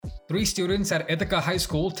3 students at Ithaca High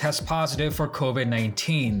School test positive for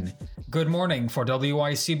COVID-19. Good morning for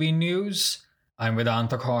WICB News. I'm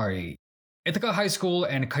Vedanta Kari. Ithaca High School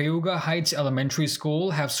and Cayuga Heights Elementary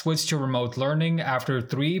School have switched to remote learning after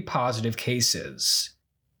 3 positive cases.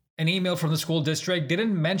 An email from the school district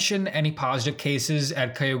didn't mention any positive cases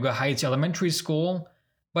at Cayuga Heights Elementary School,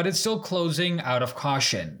 but it's still closing out of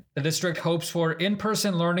caution. The district hopes for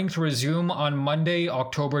in-person learning to resume on Monday,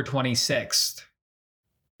 October 26th.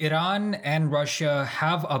 Iran and Russia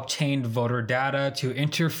have obtained voter data to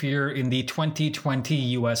interfere in the 2020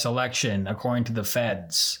 US election, according to the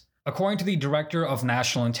feds. According to the Director of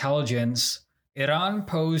National Intelligence, Iran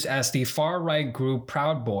posed as the far-right group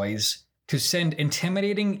Proud Boys to send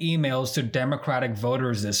intimidating emails to Democratic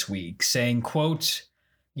voters this week, saying, quote,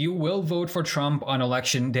 "You will vote for Trump on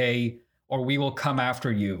election day, or we will come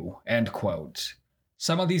after you," end quote.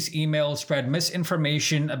 Some of these emails spread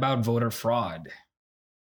misinformation about voter fraud.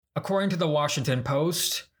 According to the Washington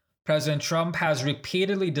Post, President Trump has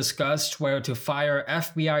repeatedly discussed whether to fire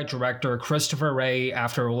FBI Director Christopher Wray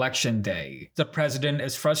after Election Day. The president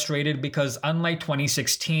is frustrated because, unlike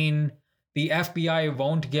 2016, the FBI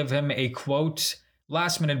won't give him a, quote,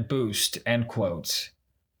 last-minute boost, end quote.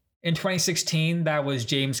 In 2016, that was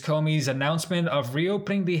James Comey's announcement of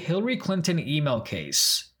reopening the Hillary Clinton email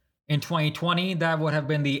case. In 2020, that would have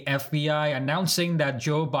been the FBI announcing that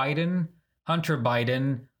Joe Biden, Hunter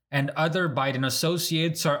Biden, and other Biden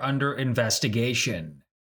associates are under investigation.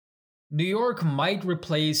 New York might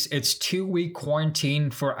replace its 2-week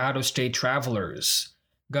quarantine for out-of-state travelers.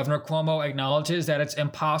 Governor Cuomo acknowledges that it's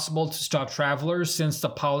impossible to stop travelers since the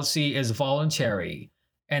policy is voluntary,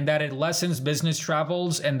 and that it lessens business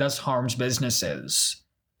travels and thus harms businesses.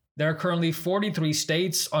 There are currently 43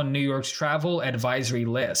 states on New York's travel advisory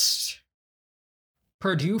list.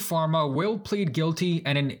 Purdue Pharma will plead guilty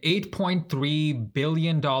in an $8.3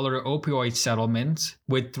 billion opioid settlement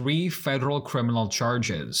with 3 federal criminal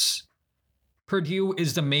charges. Purdue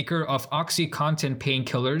is the maker of OxyContin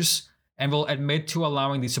painkillers and will admit to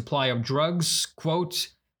allowing the supply of drugs, quote,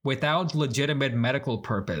 without legitimate medical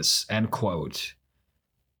purpose, end quote.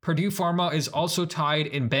 Purdue Pharma is also tied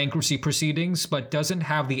in bankruptcy proceedings but doesn't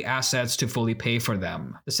have the assets to fully pay for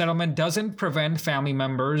them. The settlement doesn't prevent family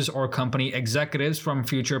members or company executives from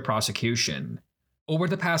future prosecution. Over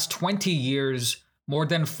the past 20 years, more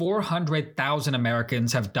than 400,000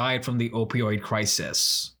 Americans have died from the opioid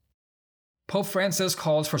crisis. Pope Francis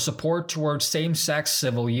calls for support towards same-sex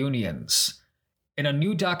civil unions. In a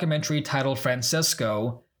new documentary titled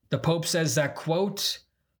Francisco, the Pope says that, quote,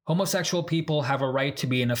 homosexual people have a right to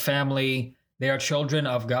be in a family. They are children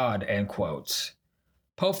of God, end quote.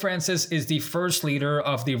 Pope Francis is the first leader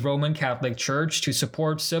of the Roman Catholic Church to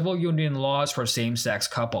support civil union laws for same-sex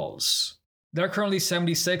couples. There are currently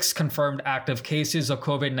 76 confirmed active cases of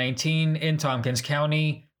COVID-19 in Tompkins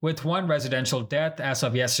County, with 1 residential death as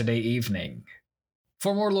of yesterday evening.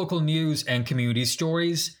 For more local news and community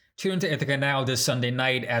stories, tune into Ithaca Now this Sunday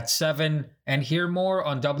night at 7 and hear more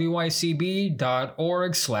on wicb.org/news.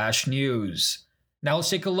 Now let's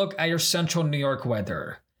take a look at your central New York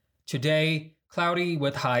weather. Today, cloudy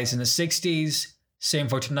with highs in the 60s. Same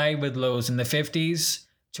for tonight with lows in the 50s.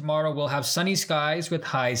 Tomorrow we'll have sunny skies with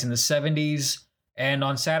highs in the 70s. And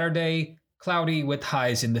on Saturday, cloudy with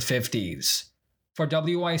highs in the 50s. For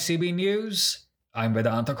WICB News, I'm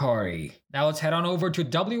Vedanta Kari. Now let's head on over to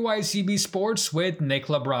WICB Sports with Nick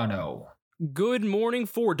Lebrano. Good morning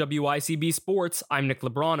for WICB Sports. I'm Nick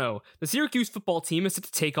Lebrano. The Syracuse football team is set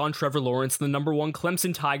to take on Trevor Lawrence and the number 1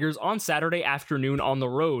 Clemson Tigers on Saturday afternoon on the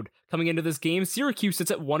road. Coming into this game, Syracuse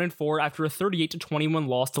sits at 1-4 after a 38-21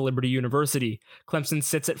 loss to Liberty University. Clemson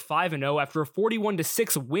sits at 5-0 after a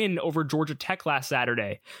 41-6 win over Georgia Tech last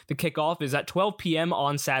Saturday. The kickoff is at 12 p.m.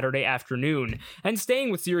 on Saturday afternoon. And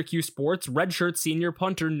staying with Syracuse sports, redshirt senior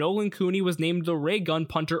punter Nolan Cooney was named the Ray Gun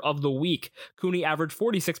Punter of the Week. Cooney averaged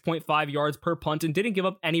 46.5 yards per punt and didn't give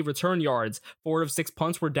up any return yards. 4 of 6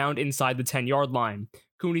 punts were downed inside the 10-yard line.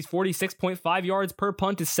 Cooney's 46.5 yards per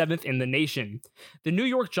punt is 7th in the nation. The New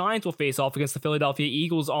York Giants will face off against the Philadelphia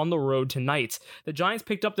Eagles on the road tonight. The Giants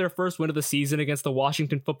picked up their first win of the season against the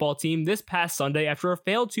Washington football team this past Sunday after a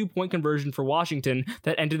failed 2-point conversion for Washington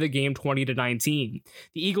that ended the game 20-19.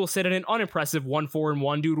 The Eagles sit at an unimpressive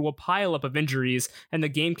 1-4-1 due to a pileup of injuries, and the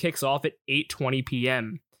game kicks off at 8:20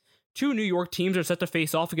 p.m. Two New York teams are set to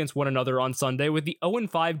face off against one another on Sunday, with the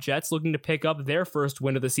 0-5 Jets looking to pick up their first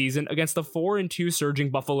win of the season against the 4-2 surging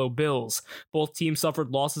Buffalo Bills. Both teams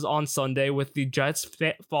suffered losses on Sunday, with the Jets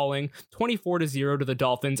falling 24-0 to the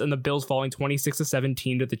Dolphins and the Bills falling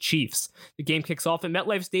 26-17 to the Chiefs. The game kicks off at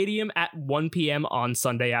MetLife Stadium at 1 p.m. on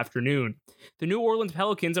Sunday afternoon. The New Orleans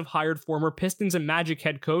Pelicans have hired former Pistons and Magic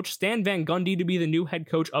head coach Stan Van Gundy to be the new head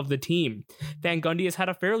coach of the team. Van Gundy has had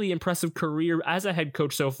a fairly impressive career as a head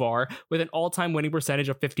coach so far, with an all-time winning percentage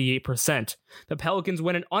of 58%. The Pelicans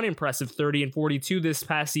win an unimpressive 30-42 this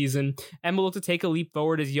past season, and will look to take a leap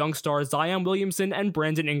forward as young stars Zion Williamson and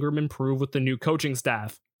Brandon Ingram improve with the new coaching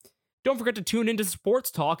staff. Don't forget to tune into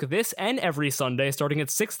Sports Talk this and every Sunday starting at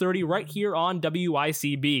 6:30 right here on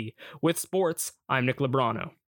WICB. With sports, I'm Nick Lebrano.